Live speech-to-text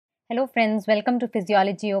Hello friends, welcome to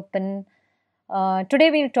Physiologyopen. Today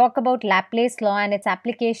we will talk about Laplace Law and its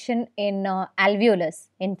application in alveolus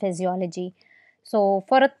in physiology. So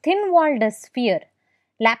for a thin-walled sphere,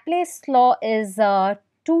 Laplace Law is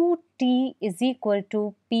 2T is equal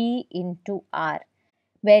to P into R,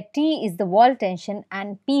 where T is the wall tension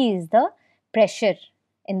and P is the pressure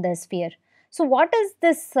in the sphere. So what is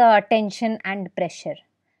this tension and pressure?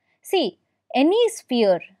 See, any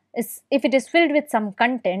sphere is, if it is filled with some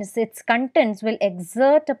contents, its contents will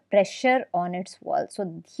exert a pressure on its wall.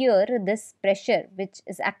 So here this pressure which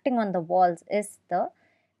is acting on the walls is the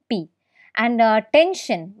P. And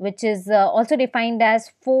tension, which is also defined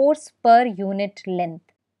as force per unit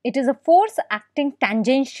length. It is a force acting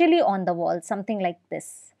tangentially on the wall, something like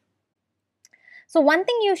this. So one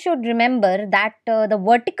thing you should remember that the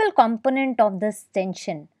vertical component of this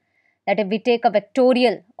tension, that if we take a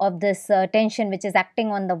vectorial of this tension which is acting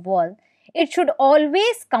on the wall, it should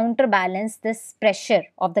always counterbalance this pressure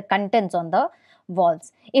of the contents on the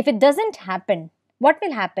walls. If it doesn't happen, what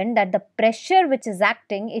will happen? That the pressure which is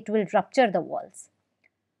acting, it will rupture the walls.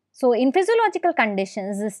 So in physiological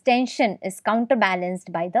conditions, this tension is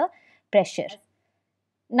counterbalanced by the pressure.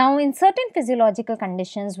 Now in certain physiological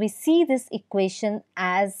conditions, we see this equation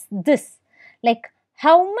as this, like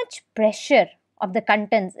how much pressure of the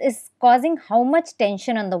contents is causing how much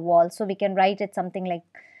tension on the wall. So we can write it something like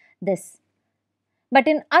this. But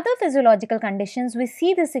in other physiological conditions, we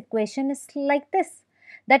see this equation is like this.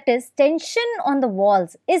 That is, tension on the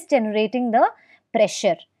walls is generating the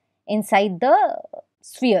pressure inside the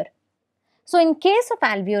sphere. So in case of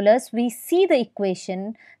alveolus, we see the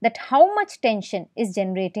equation that how much tension is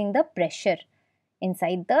generating the pressure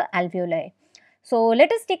inside the alveoli. So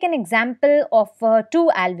let us take an example of two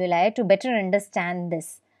alveoli to better understand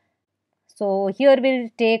this. So here we'll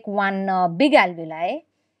take one big alveoli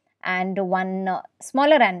and one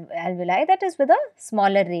smaller alveoli, that is with a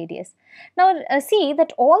smaller radius. Now see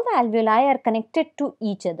that all the alveoli are connected to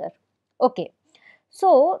each other. Okay.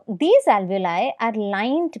 So these alveoli are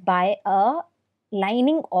lined by a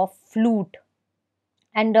lining of fluid.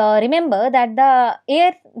 And remember that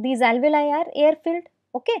these alveoli are air filled.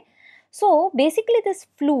 Okay. So basically this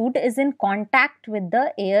fluid is in contact with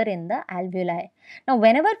the air in the alveoli. Now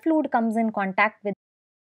whenever fluid comes in contact with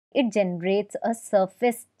it, generates a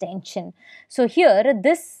surface tension. So here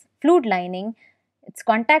this fluid lining, its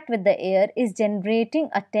contact with the air is generating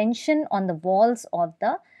a tension on the walls of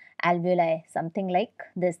the alveoli, something like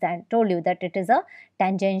this. That I told you that it is a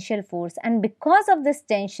tangential force, and because of this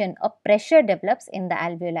tension a pressure develops in the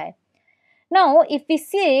alveoli. Now, if we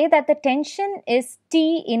say that the tension is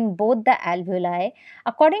T in both the alveoli,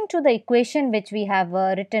 according to the equation which we have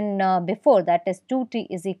written before, that is 2T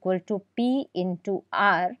is equal to P into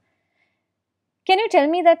R, can you tell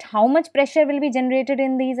me that how much pressure will be generated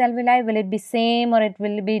in these alveoli? Will it be same or it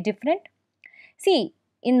will be different? See,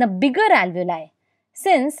 in the bigger alveoli,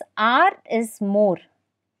 since R is more,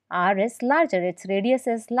 R is larger, its radius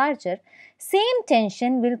is larger, same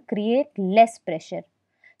tension will create less pressure.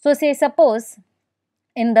 So say suppose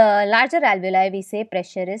in the larger alveoli we say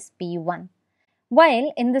pressure is P1,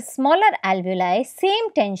 while in the smaller alveoli same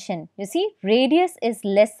tension, you see radius is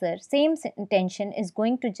lesser, same tension is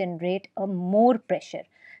going to generate a more pressure.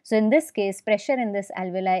 So in this case pressure in this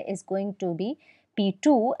alveoli is going to be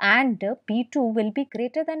P2 and P2 will be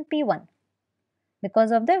greater than P1 because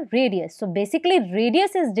of the radius. So basically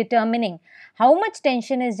radius is determining how much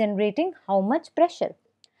tension is generating how much pressure.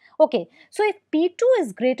 Okay, so if P2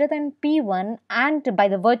 is greater than P1 and by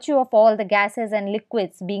the virtue of all the gases and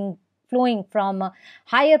liquids being flowing from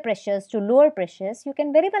higher pressures to lower pressures, you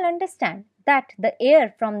can very well understand that the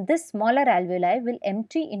air from this smaller alveoli will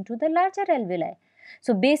empty into the larger alveoli.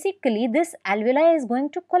 So basically this alveoli is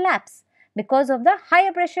going to collapse because of the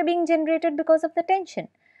higher pressure being generated because of the tension.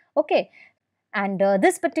 Okay, and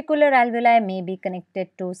this particular alveoli may be connected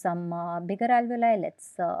to some bigger alveoli.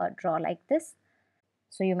 Let's draw like this.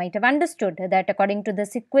 So you might have understood that according to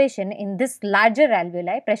this equation, in this larger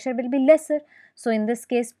alveoli, pressure will be lesser. So in this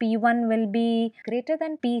case, P1 will be greater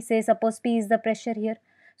than P. Say suppose P is the pressure here.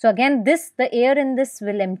 So again, the air in this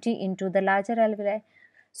will empty into the larger alveoli.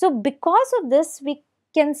 So because of this, we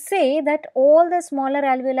can say that all the smaller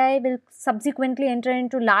alveoli will subsequently enter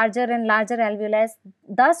into larger and larger alveoli,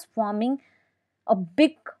 thus forming a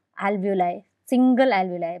big alveoli, single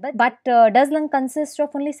alveoli. But does lung consist of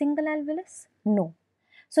only single alveolus? No.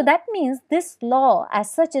 So that means this law as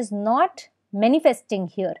such is not manifesting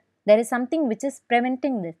here. There is something which is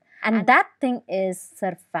preventing this, and that thing is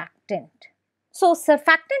surfactant. So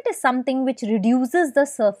surfactant is something which reduces the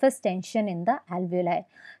surface tension in the alveoli.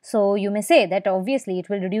 So you may say that obviously it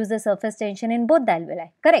will reduce the surface tension in both the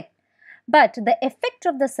alveoli, correct? But the effect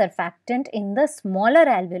of the surfactant in the smaller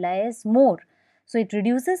alveoli is more. So it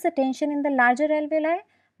reduces the tension in the larger alveoli,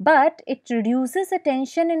 but it reduces the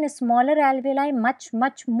tension in a smaller alveoli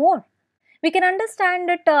much more. We can understand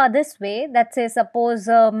it this way, that say suppose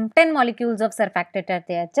 10 molecules of surfactant are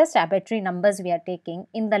there, just arbitrary numbers we are taking.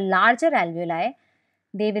 In the larger alveoli,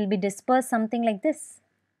 they will be dispersed something like this,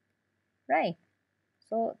 right?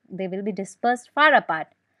 So they will be dispersed far apart.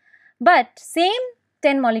 But same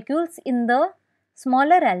 10 molecules in the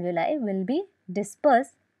smaller alveoli will be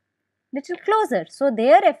dispersed little closer. So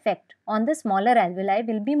their effect on the smaller alveoli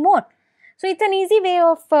will be more. So it's an easy way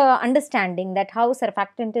of understanding that how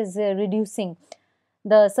surfactant is reducing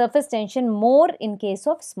the surface tension more in case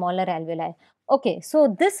of smaller alveoli. Okay,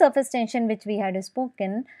 so this surface tension which we had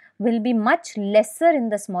spoken will be much lesser in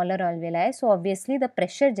the smaller alveoli. So obviously the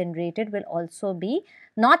pressure generated will also be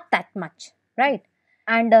not that much, right?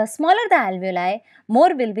 And smaller the alveoli,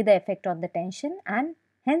 more will be the effect on the tension, and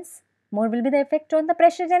hence more will be the effect on the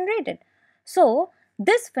pressure generated. So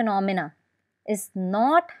this phenomena is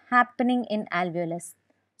not happening in alveolus.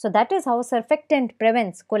 So that is how surfactant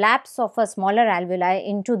prevents collapse of a smaller alveoli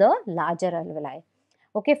into the larger alveoli.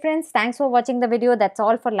 Okay friends, thanks for watching the video. That's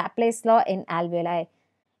all for Laplace law in alveoli.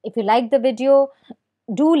 If you like the video,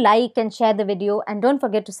 do like and share the video, and don't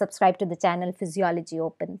forget to subscribe to the channel Physiology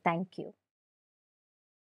Open. Thank you.